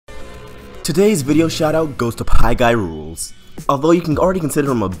Today's video shoutout goes to Pie Guy Rules. Although you can already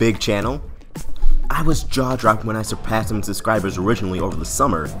consider him a big channel, I was jaw-dropped when I surpassed him in subscribers originally over the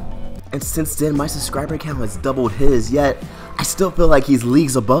summer. And since then my subscriber count has doubled his, yet I still feel like he's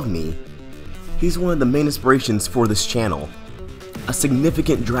leagues above me. He's one of the main inspirations for this channel. A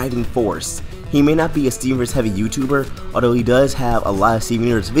significant driving force. He may not be a Stevenverse heavy YouTuber, although he does have a lot of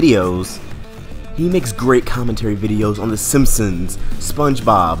Stevenverse videos. He makes great commentary videos on The Simpsons,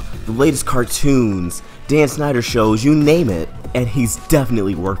 SpongeBob, the latest cartoons, Dan Snyder shows, you name it. And he's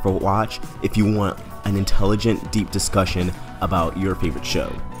definitely worth a watch if you want an intelligent, deep discussion about your favorite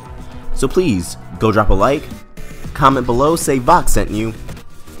show. So please, go drop a like, comment below, say Vox sent you,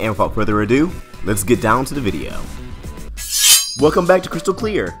 and without further ado, let's get down to the video. Welcome back to Crystal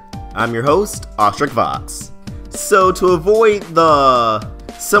Clear. I'm your host, Vox. So to avoid the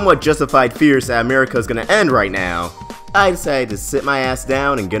somewhat justified fears that America is going to end right now, I decided to sit my ass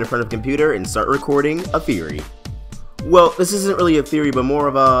down and get in front of a computer and start recording a theory. Well, this isn't really a theory, but more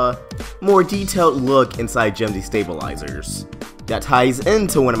of a more detailed look inside Gem Destabilizers that ties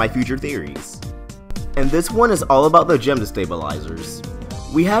into one of my future theories. And this one is all about the Gem Destabilizers.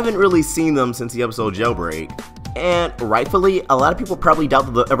 We haven't really seen them since the episode Jailbreak, and rightfully, a lot of people probably doubt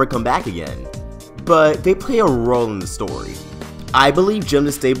that they'll ever come back again. But they play a role in the story. I believe Gem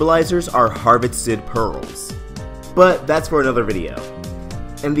Destabilizers are harvested pearls, but that's for another video.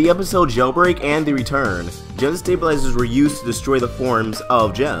 In the episode Jailbreak and The Return, Gem Destabilizers were used to destroy the forms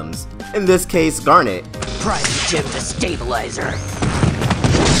of gems, in this case Garnet. Prime Gem Destabilizer.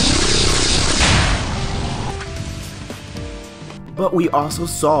 But we also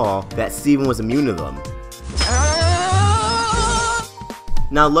saw that Steven was immune to them.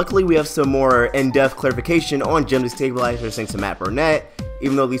 Now luckily we have some more in-depth clarification on Gem Destabilizers thanks to Matt Burnett.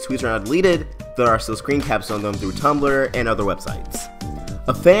 Even though these tweets are not deleted, there are still screen caps on them through Tumblr and other websites.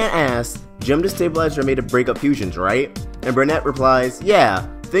 A fan asked, Gem Destabilizer are made to break up fusions, right? And Burnett replies, yeah,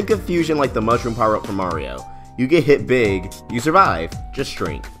 think of fusion like the mushroom power-up from Mario. You get hit big, you survive, just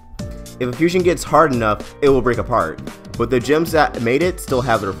shrink. If a fusion gets hard enough, it will break apart, but the gems that made it still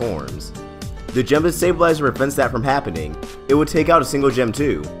have their forms. The Gem Destabilizer prevents that from happening. It would take out a single gem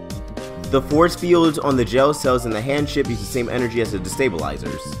too. The force fields on the gel cells in the hand chip use the same energy as the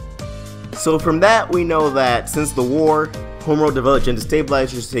destabilizers. So from that we know that since the war, Homeworld developed Gem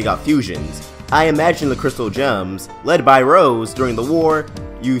Destabilizers to take out fusions. I imagine the crystal gems, led by Rose during the war,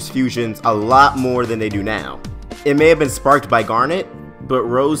 used fusions a lot more than they do now. It may have been sparked by Garnet, but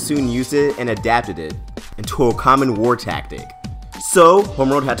Rose soon used it and adapted it into a common war tactic. So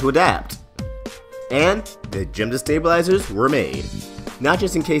Homeworld had to adapt. And the Gem Destabilizers were made. Not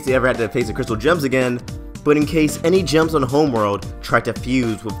just in case they ever had to face the crystal gems again, but in case any gems on Homeworld tried to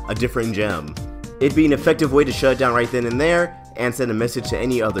fuse with a different gem. It'd be an effective way to shut it down right then and there, and send a message to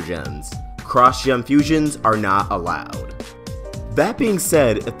any other gems. Cross-gem fusions are not allowed. That being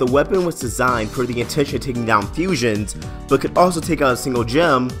said, if the weapon was designed for the intention of taking down fusions, but could also take out a single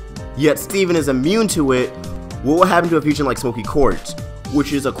gem, yet Steven is immune to it, what would happen to a fusion like Smoky Quartz,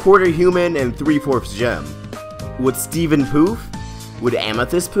 which is a quarter human and 3/4 gem? Would Steven poof? Would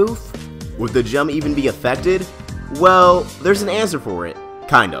Amethyst poof? Would the gem even be affected? Well, there's an answer for it.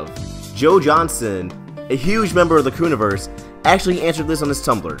 Kind of. Joe Johnson, a huge member of the Crewniverse, actually answered this on his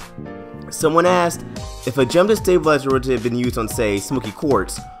Tumblr. Someone asked, if a Gem Destabilizer were to have been used on, say, Smoky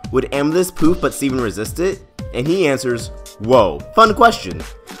Quartz, would Amethyst poof but Steven resist it? And he answers, whoa, fun question.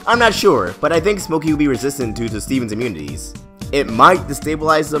 I'm not sure, but I think Smoky would be resistant due to Steven's immunities. It might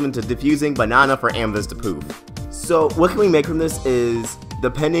destabilize them into diffusing, but not enough for Amethyst to poof. So what can we make from this is,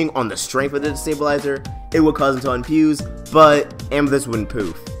 depending on the strength of the destabilizer, it would cause them to unfuse, but Amethyst wouldn't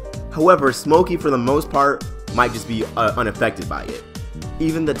poof. However, Smoky for the most part might just be unaffected by it.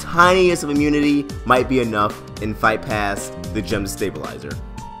 Even the tiniest of immunity might be enough and fight past the Gem Destabilizer.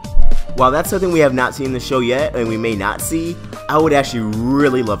 While that's something we have not seen in the show yet, and we may not see, I would actually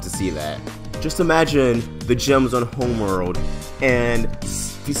really love to see that. Just imagine the gems on Homeworld, and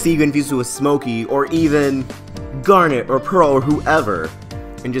Steven fused with Smoky, or even Garnet or Pearl or whoever,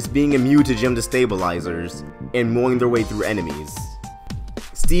 and just being immune to Gem Destabilizers, and mowing their way through enemies.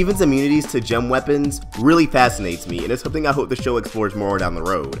 Steven's immunities to gem weapons really fascinates me, and it's something I hope the show explores more down the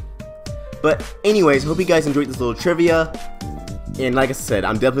road. But anyways, hope you guys enjoyed this little trivia, and like I said,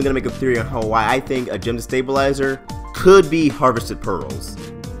 I'm definitely going to make a theory on why I think a Gem Destabilizer could be harvested pearls.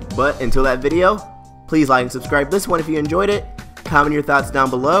 But until that video, please like and subscribe this one if you enjoyed it, comment your thoughts down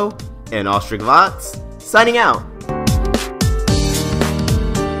below, and Vox, signing out!